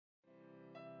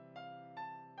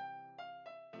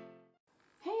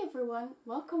everyone,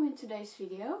 welcome in today's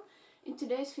video. In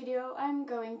today's video I'm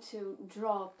going to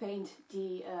paint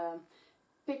the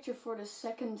picture for the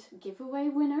second giveaway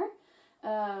winner,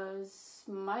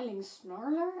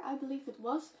 SmilingSnarler I believe it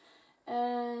was,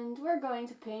 and we're going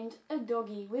to paint a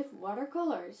doggy with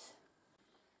watercolors.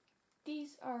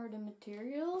 These are the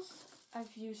materials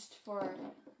I've used for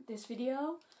this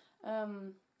video.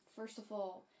 First of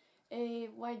all, a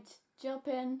white gel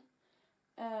pen,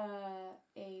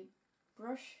 a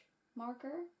brush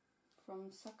marker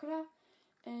from Sakura,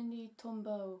 and the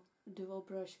Tombow dual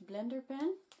brush blender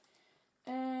pen.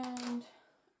 And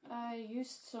I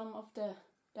used some of the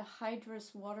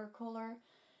Hydrus watercolor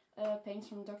paints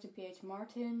from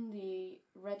dr.ph.martin, the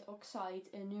red oxide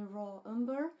and the raw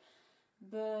umber,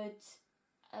 but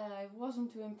I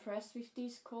wasn't too impressed with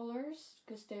these colors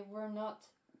because they were not,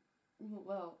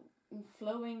 well,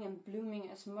 flowing and blooming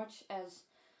as much as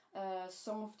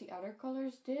some of the other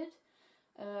colors did.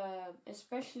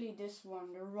 Especially this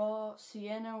one, the raw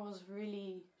sienna, was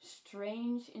really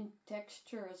strange in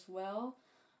texture as well,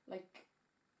 like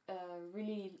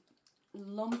really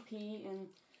lumpy, and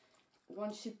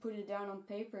once you put it down on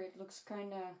paper it looks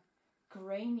kind of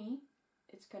grainy.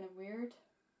 It's kind of weird,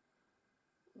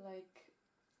 like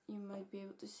you might be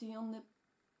able to see on the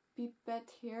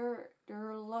pipette here, there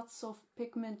are lots of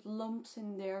pigment lumps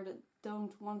in there that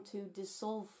don't want to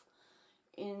dissolve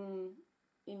in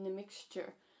the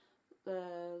mixture.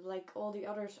 Like all the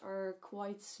others are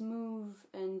quite smooth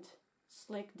and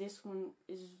slick, this one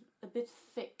is a bit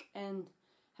thick and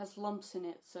has lumps in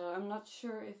it, so I'm not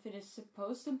sure if it is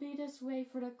supposed to be this way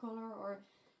for the color or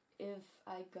if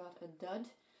I got a dud,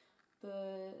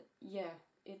 but yeah,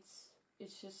 it's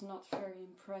just not very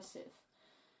impressive.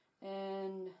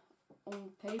 And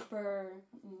on paper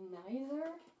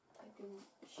neither. I can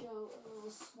show a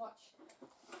little swatch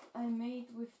I made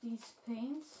with these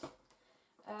paints.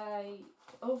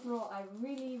 Overall I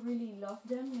really love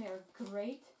them, they're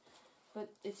great, but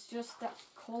it's just that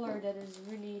color that is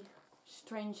really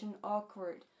strange and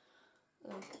awkward.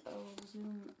 Like, I'll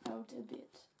zoom out a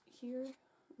bit here.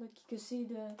 Like you can see,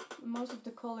 most of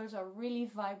the colors are really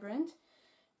vibrant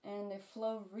and they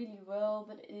flow really well,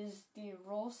 but it is the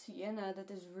raw sienna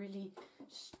that is really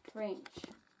strange.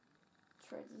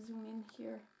 Try to zoom in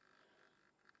here.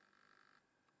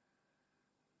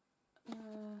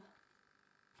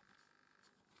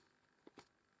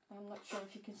 I'm not sure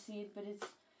if you can see it, but it's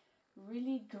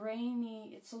really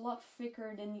grainy. It's a lot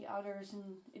thicker than the others,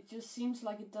 and it just seems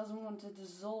like it doesn't want to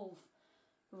dissolve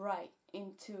right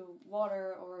into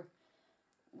water or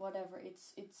whatever.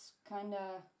 It's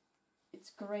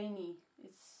grainy.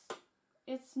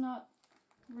 It's not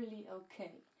really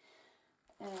okay,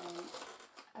 and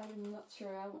I'm not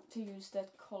sure I want to use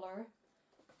that color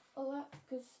a lot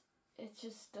because it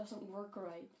just doesn't work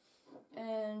right.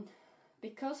 And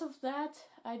because of that,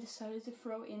 I decided to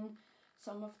throw in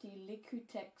some of the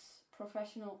Liquitex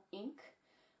professional ink,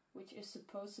 which is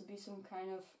supposed to be some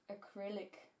kind of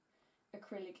acrylic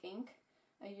ink.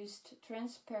 I used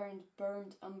transparent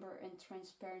burnt umber and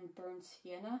transparent burnt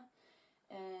sienna,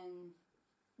 and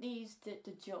these did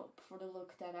the job for the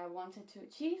look that I wanted to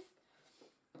achieve.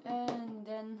 And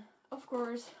then, of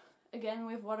course, again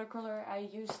with watercolor, I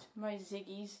used my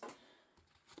Ziggies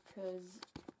because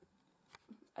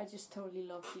I just totally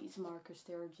love these markers.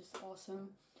 They're just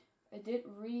awesome. I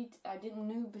didn't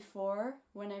know before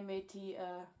when I made the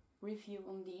review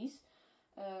on these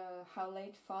how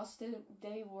late fast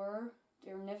they were.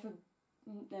 They're never,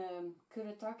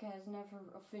 Kuretake has never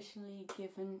officially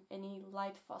given any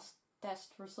light fast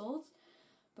test results,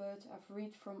 but I've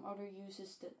read from other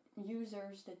users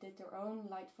that did their own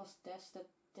light fast test that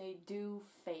they do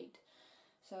fade.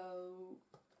 So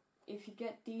if you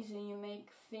get these and you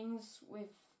make things with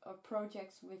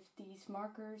projects with these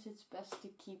markers, it's best to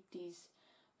keep these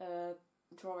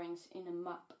drawings in a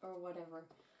map or whatever,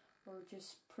 or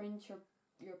just print your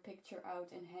picture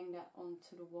out and hang that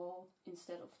onto the wall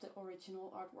instead of the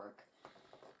original artwork.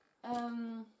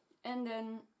 And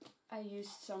then I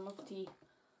used some of the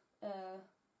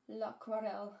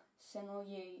L'Aquarelle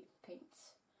Sennelier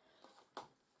paints.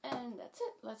 And that's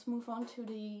it. Let's move on to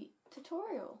the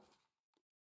tutorial.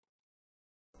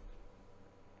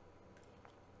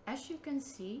 As you can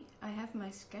see, I have my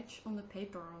sketch on the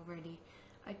paper already.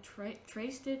 I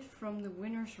traced it from the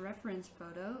winner's reference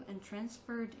photo and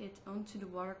transferred it onto the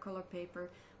watercolor paper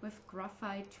with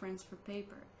graphite transfer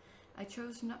paper. I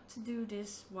chose not to do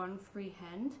this one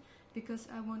freehand because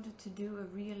I wanted to do a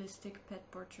realistic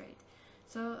pet portrait,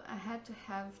 so I had to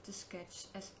have the sketch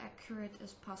as accurate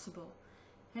as possible.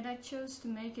 Had I chose to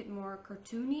make it more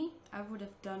cartoony, I would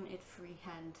have done it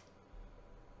freehand.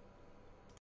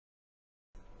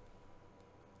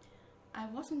 I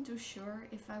wasn't too sure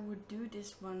if I would do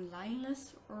this one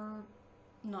lineless or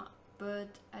not, but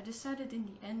I decided in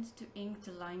the end to ink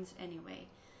the lines anyway,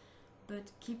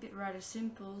 but keep it rather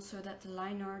simple so that the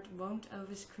line art won't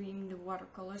overscreen the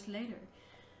watercolors later.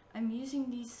 I'm using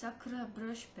the Sakura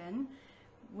brush pen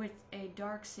with a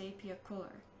dark sepia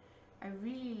color. I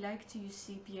really like to use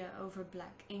sepia over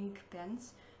black ink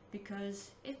pens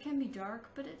because it can be dark,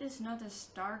 but it is not as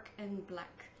dark and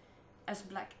black as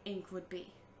black ink would be.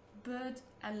 But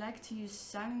I like to use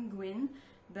sanguine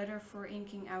better for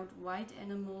inking out white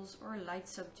animals or light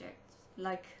subjects,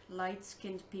 like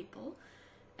light-skinned people,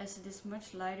 as it is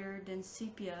much lighter than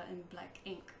sepia and black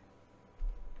ink.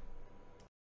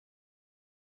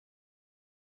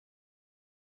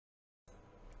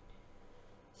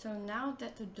 So now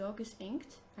that the dog is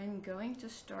inked, I'm going to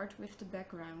start with the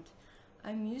background.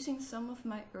 I'm using some of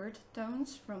my earth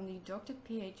tones from the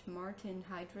dr.ph.Martin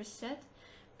Hydrus set,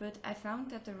 but I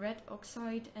found that the red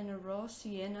oxide and the raw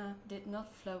sienna did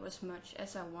not flow as much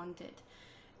as I wanted.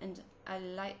 And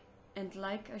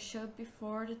like I showed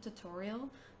before the tutorial,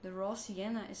 the raw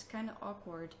sienna is kinda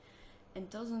awkward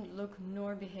and doesn't look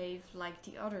nor behave like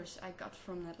the others I got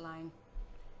from that line.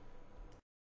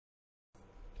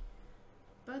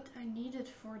 But I needed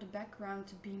for the background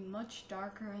to be much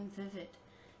darker and vivid.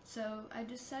 So I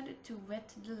decided to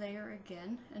wet the layer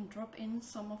again and drop in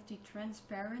some of the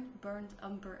transparent burnt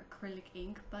umber acrylic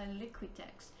ink by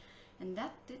Liquitex, and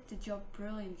that did the job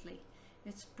brilliantly.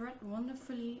 It spread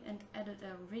wonderfully and added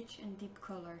a rich and deep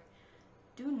color.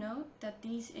 Do note that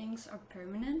these inks are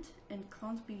permanent and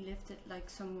can't be lifted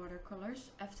like some watercolors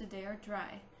after they are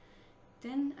dry.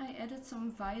 Then I added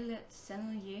some violet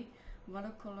Sennelier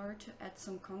watercolor to add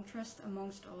some contrast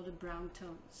amongst all the brown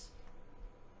tones.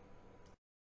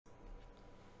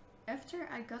 After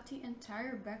I got the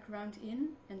entire background in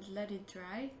and let it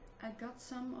dry, I got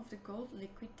some of the gold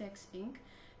Liquitex ink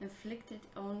and flicked it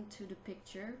onto the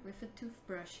picture with a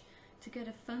toothbrush to get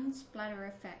a fun splatter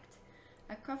effect.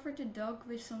 I covered the dog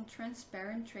with some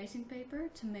transparent tracing paper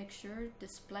to make sure the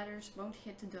splatters won't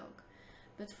hit the dog.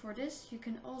 But for this you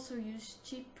can also use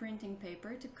cheap printing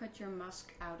paper to cut your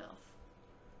mask out of.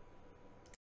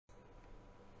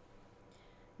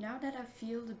 Now that I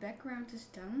feel the background is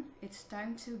done, it's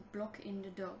time to block in the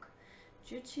dog.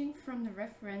 Judging from the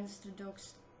reference, the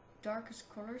dog's darkest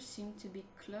colors seem to be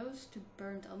close to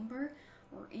burnt umber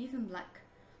or even black.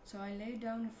 So I lay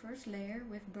down the first layer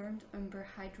with burnt umber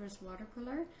Hydrus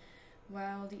watercolor.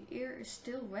 While the ear is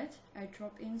still wet, I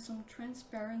drop in some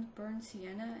transparent burnt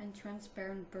sienna and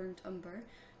transparent burnt umber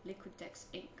Liquitex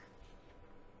ink.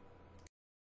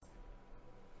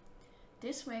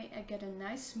 This way I get a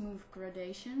nice smooth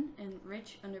gradation and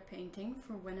rich underpainting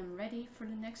for when I'm ready for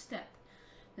the next step.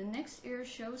 The next ear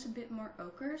shows a bit more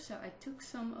ochre, so I took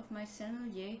some of my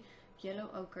Sennelier yellow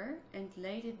ochre and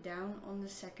laid it down on the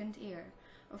second ear.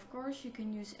 Of course you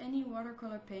can use any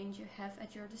watercolor paint you have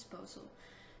at your disposal.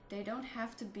 They don't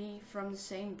have to be from the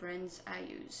same brands I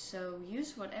use, so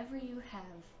use whatever you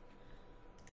have.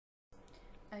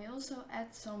 I also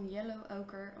add some yellow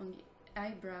ochre on the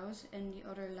eyebrows and the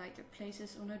other lighter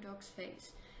places on the dog's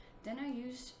face. Then I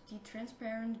use the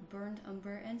transparent burnt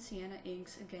umber and sienna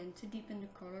inks again to deepen the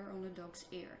color on the dog's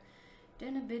ear.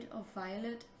 Then a bit of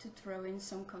violet to throw in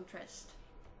some contrast.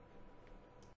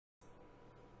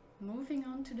 Moving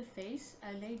on to the face,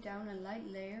 I laid down a light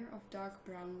layer of dark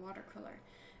brown watercolor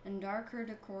and darker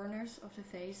the corners of the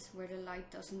face where the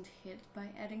light doesn't hit by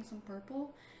adding some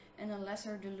purple and a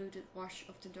lesser diluted wash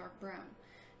of the dark brown.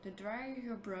 The drier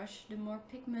your brush, the more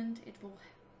pigment it will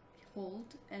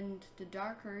hold and the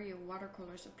darker your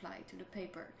watercolors apply to the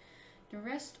paper. The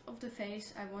rest of the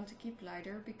face I want to keep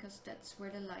lighter because that's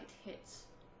where the light hits.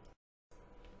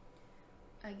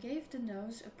 I gave the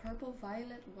nose a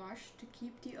purple-violet wash to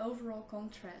keep the overall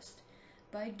contrast.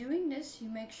 By doing this you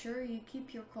make sure you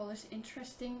keep your colors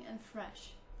interesting and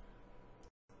fresh.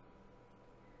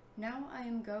 Now I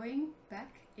am going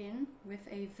back in with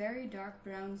a very dark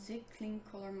brown Zig Clean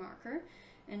color marker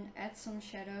and add some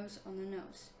shadows on the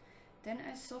nose. Then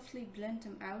I softly blend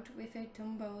them out with a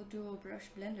Tombow dual brush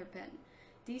blender pen.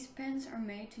 These pens are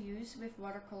made to use with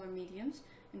watercolor mediums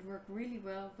and work really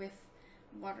well with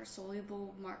water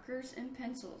soluble markers and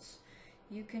pencils.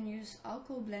 You can use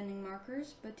alcohol blending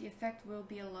markers, but the effect will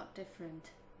be a lot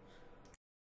different.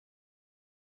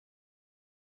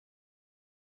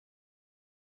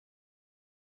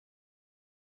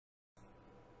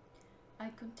 I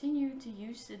continue to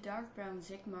use the dark brown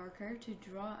Zig marker to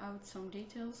draw out some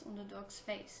details on the dog's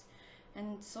face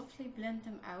and softly blend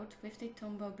them out with the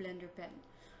Tombow blender pen.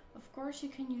 Of course you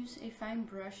can use a fine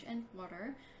brush and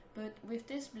water, but with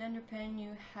this blender pen you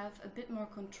have a bit more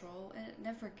control and it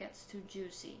never gets too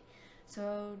juicy.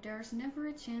 So there's never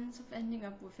a chance of ending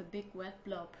up with a big wet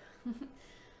blob.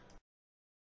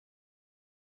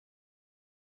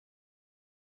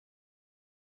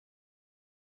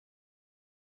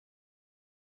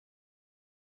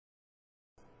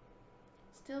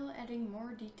 Still adding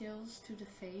more details to the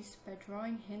face by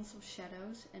drawing hints of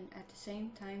shadows and at the same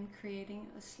time creating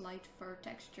a slight fur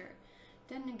texture.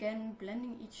 Then again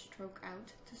blending each stroke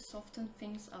out to soften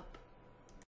things up.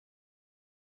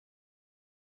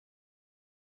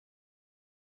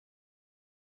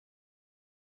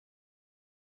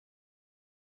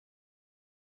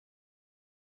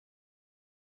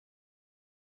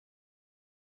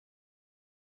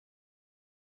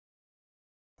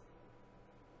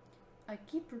 I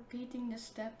keep repeating this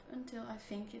step until I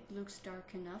think it looks dark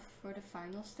enough for the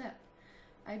final step.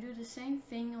 I do the same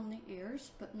thing on the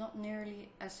ears, but not nearly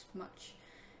as much.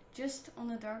 Just on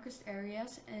the darkest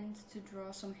areas and to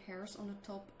draw some hairs on the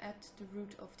top at the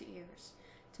root of the ears,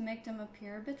 to make them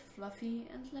appear a bit fluffy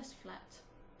and less flat.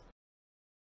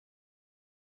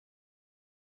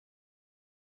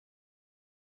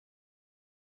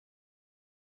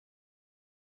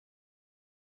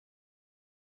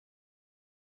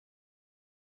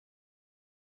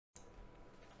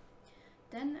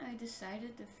 Then I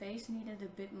decided the face needed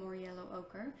a bit more yellow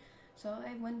ochre, so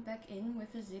I went back in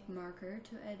with a zig marker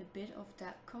to add a bit of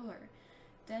that color.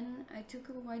 Then I took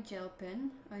a white gel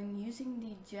pen. I'm using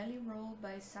the Jelly Roll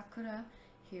by Sakura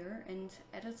here and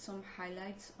added some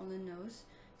highlights on the nose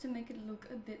to make it look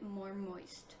a bit more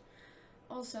moist.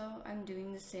 Also, I'm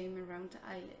doing the same around the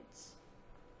eyelids.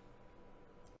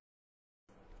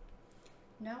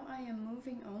 Now I am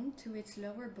moving on to its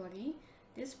lower body.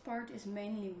 This part is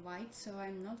mainly white, so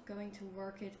I'm not going to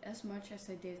work it as much as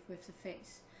I did with the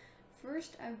face.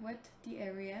 First I wet the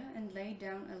area and lay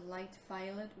down a light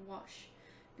violet wash.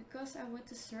 Because I wet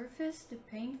the surface, the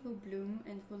paint will bloom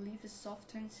and will leave a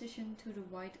soft transition to the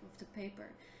white of the paper.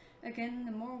 Again,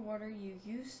 the more water you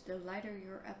use, the lighter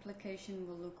your application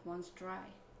will look once dry.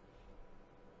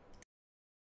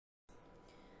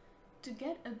 To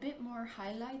get a bit more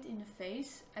highlight in the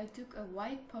face, I took a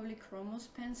white Polychromos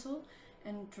pencil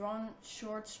and drawn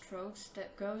short strokes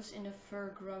that goes in a fur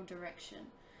grow direction.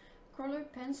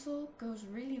 Colored pencil goes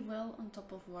really well on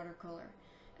top of watercolor.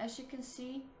 As you can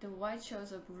see, the white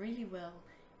shows up really well,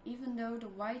 even though the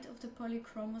white of the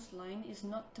Polychromos line is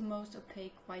not the most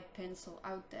opaque white pencil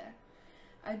out there.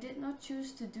 I did not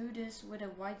choose to do this with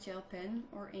a white gel pen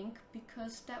or ink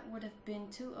because that would have been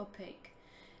too opaque,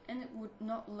 and it would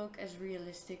not look as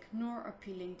realistic nor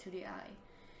appealing to the eye.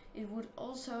 It would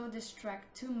also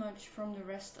distract too much from the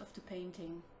rest of the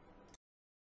painting.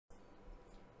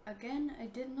 Again, I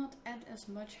did not add as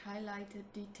much highlighted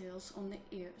details on the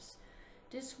ears.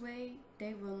 This way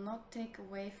they will not take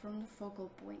away from the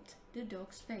focal point, the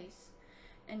dog's face.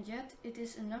 And yet it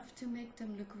is enough to make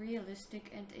them look realistic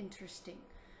and interesting.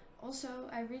 Also,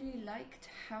 I really liked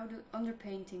how the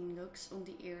underpainting looks on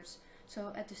the ears,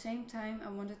 so at the same time I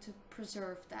wanted to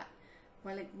preserve that,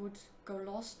 while it would go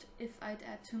lost if I'd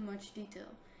add too much detail.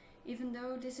 Even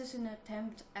though this is an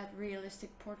attempt at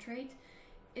realistic portrait,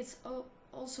 it's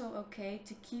also okay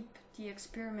to keep the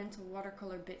experimental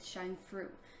watercolor bit shine through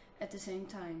at the same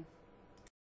time.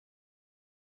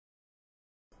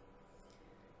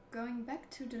 Going back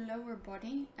to the lower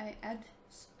body, I add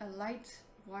a light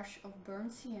wash of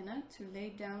burnt sienna to lay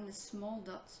down the small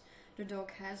dots the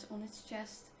dog has on its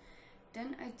chest.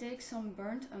 Then I take some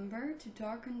burnt umber to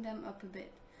darken them up a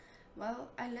bit. While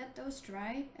I let those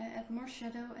dry, I add more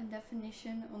shadow and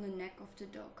definition on the neck of the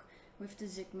dog with the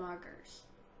zig markers.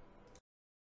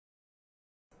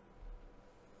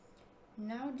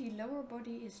 Now the lower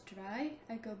body is dry,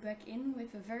 I go back in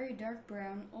with a very dark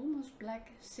brown, almost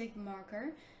black zig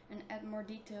marker and add more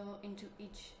detail into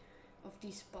each of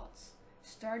these spots,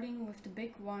 starting with the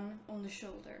big one on the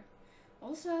shoulder.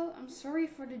 Also, I'm sorry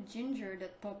for the ginger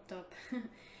that popped up.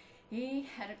 He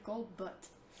had a cold butt.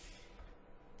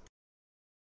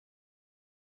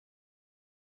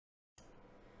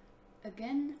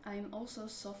 Again, I'm also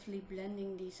softly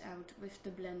blending these out with the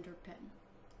blender pen.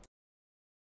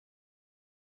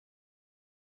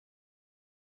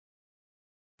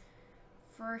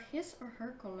 For his or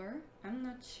her color, I'm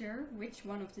not sure which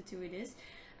one of the two it is,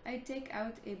 I take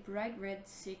out a bright red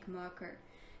zig marker.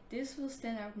 This will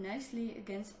stand out nicely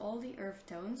against all the earth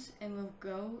tones and will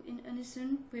go in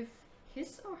unison with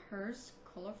his or hers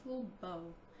colorful bow.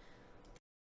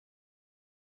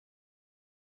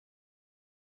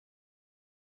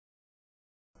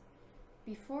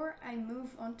 Before I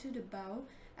move on to the bow,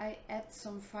 I add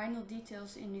some final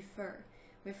details in the fur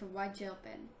with a white gel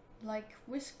pen. like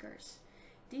whiskers.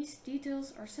 These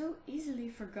details are so easily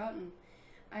forgotten.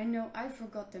 I know I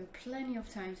forgot them plenty of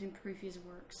times in previous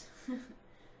works.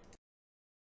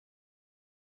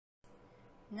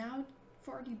 Now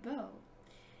for the bow.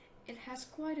 It has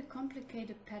quite a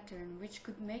complicated pattern which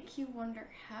could make you wonder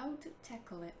how to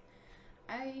tackle it.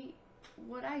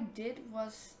 What I did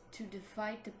was to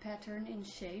divide the pattern in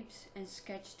shapes and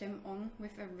sketch them on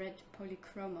with a red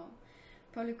Polychromo.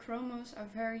 Polychromos are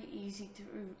very easy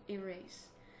to erase.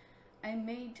 I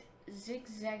made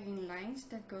zigzagging lines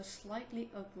that go slightly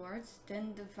upwards,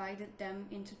 then divided them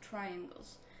into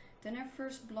triangles. Then I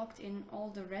first blocked in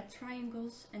all the red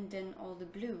triangles and then all the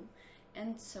blue,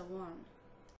 and so on.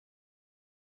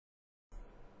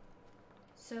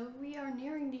 So we are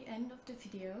nearing the end of the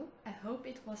video. I hope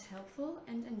it was helpful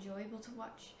and enjoyable to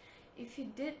watch. If you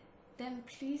did, then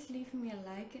please leave me a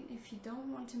like, and if you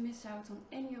don't want to miss out on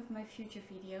any of my future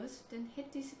videos, then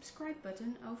hit the subscribe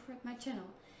button over at my channel.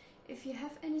 If you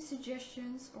have any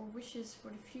suggestions or wishes for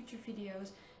the future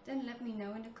videos, then let me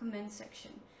know in the comment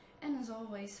section. And as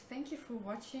always, thank you for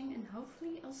watching, and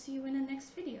hopefully I'll see you in the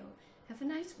next video. Have a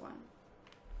nice one!